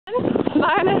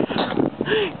Linus.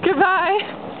 Goodbye.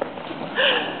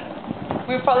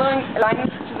 We're following Linus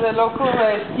to the local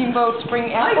steamboat spring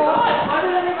airport. Oh my god, why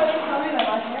did anybody tell me that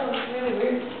my hair was really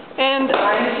weird? And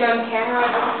Linus, you're on camera,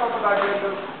 don't talk about your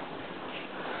look.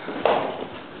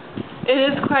 it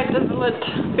is quite desolate.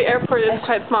 The airport is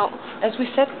quite small. As we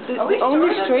said, the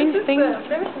only strange thing...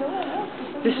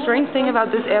 The strange thing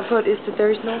about this airport is that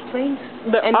there is no planes.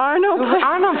 There are no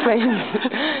planes.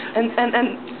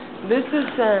 and this is...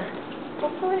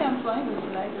 Hopefully I'm flying with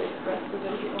United Express because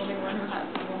they're the only one who has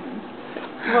the woman.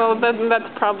 Well, that's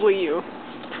probably you.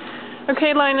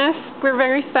 Okay, Linus, we're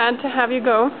very sad to have you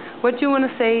go. What do you want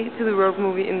to say to the road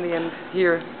movie in the end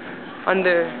here on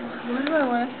the... What do I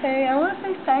want to say? I want to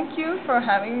say thank you for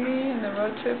having me in the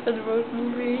road trip for the road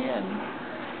movie, and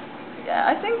yeah,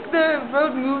 I think the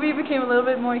road movie became a little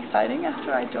bit more exciting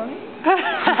after I joined.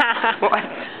 What?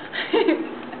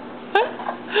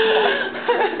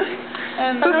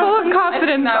 And so full of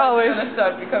confidence now always. It's going to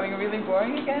start becoming really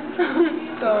boring again.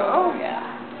 So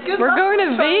yeah. Good We're luck going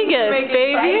to trying Vegas, make it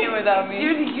baby. exciting without me.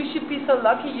 You should be so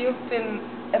lucky you've been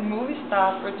a movie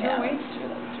star for 2 weeks.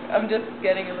 True, that's true. I'm just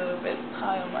getting a little bit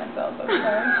high on myself. I'm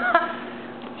sorry.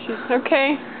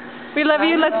 Okay. We love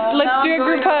you. Let's do a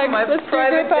group hug. Let's do a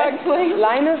group hug, please.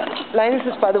 Linus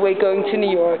is, by the way, going to New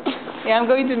York. Yeah, I'm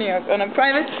going to New York on a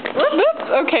private. Whoops.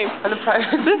 Okay. On a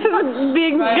private. This is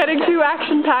getting too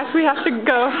action-packed. We have to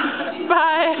go.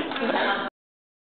 Bye.